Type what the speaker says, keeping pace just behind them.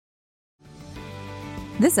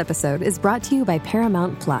This episode is brought to you by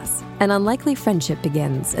Paramount Plus. An unlikely friendship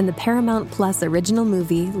begins in the Paramount Plus original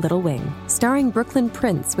movie Little Wing, starring Brooklyn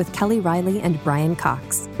Prince with Kelly Riley and Brian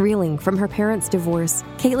Cox. Reeling from her parents' divorce,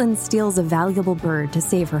 Caitlin steals a valuable bird to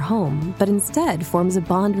save her home, but instead forms a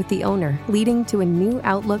bond with the owner, leading to a new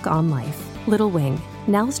outlook on life. Little Wing,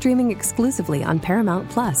 now streaming exclusively on Paramount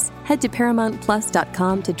Plus. Head to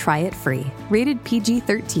ParamountPlus.com to try it free. Rated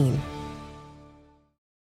PG-13.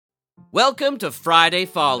 Welcome to Friday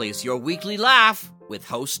Follies, your weekly laugh with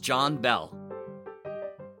host John Bell.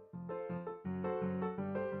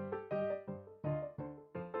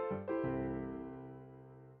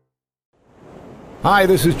 Hi,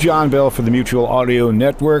 this is John Bell for the Mutual Audio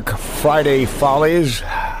Network. Friday Follies.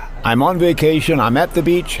 I'm on vacation. I'm at the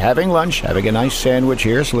beach having lunch, having a nice sandwich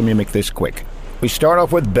here, so let me make this quick. We start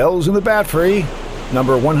off with Bells in the Bat Free,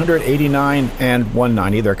 number 189 and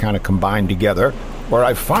 190. They're kind of combined together, where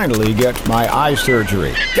I finally get my eye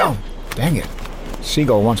surgery. Oh, dang it.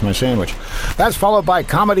 Seagull wants my sandwich. That's followed by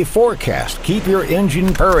Comedy Forecast. Keep your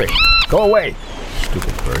engine purring. Go away,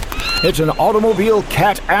 stupid bird. It's an automobile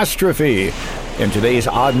catastrophe. In today's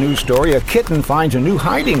odd news story, a kitten finds a new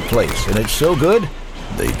hiding place, and it's so good,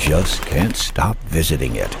 they just can't stop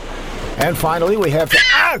visiting it. And finally, we have...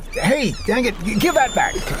 hey, dang it, give that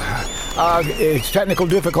back. It's Technical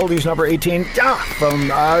Difficulties number 18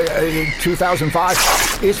 from 2005.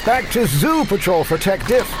 It's back to Zoo Patrol for Tech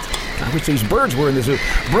Diff. I wish these birds were in the zoo.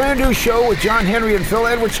 Brand new show with John Henry and Phil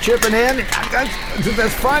Edwards chipping in.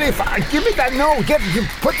 That's Friday. Give me that. No,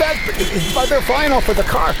 put that. They're flying off with the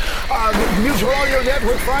car. Mutual Audio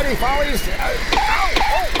Network, Friday Follies. Ow.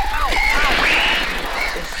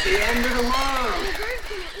 It's the end of the world.